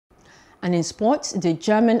And in sports, the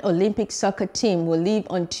German Olympic soccer team will leave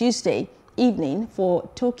on Tuesday evening for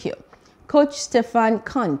Tokyo. Coach Stefan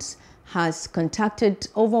Kuntz has contacted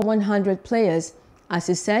over 100 players, as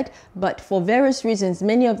he said, but for various reasons,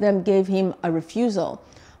 many of them gave him a refusal.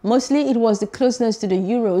 Mostly it was the closeness to the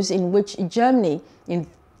Euros, in which Germany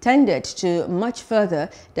intended to much further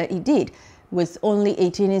than it did, with only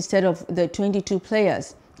 18 instead of the 22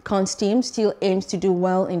 players. Kunt's team still aims to do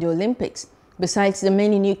well in the Olympics. Besides the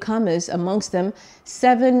many newcomers, amongst them,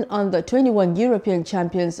 7 on the 21 European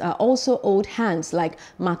champions are also old hands like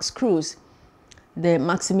Max Kruse, the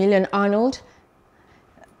Maximilian Arnold.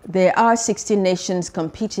 There are 16 nations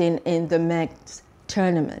competing in the MEX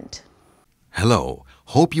tournament. Hello,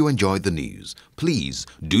 hope you enjoyed the news. Please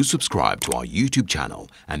do subscribe to our YouTube channel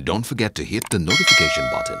and don't forget to hit the notification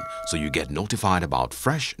button so you get notified about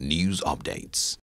fresh news updates.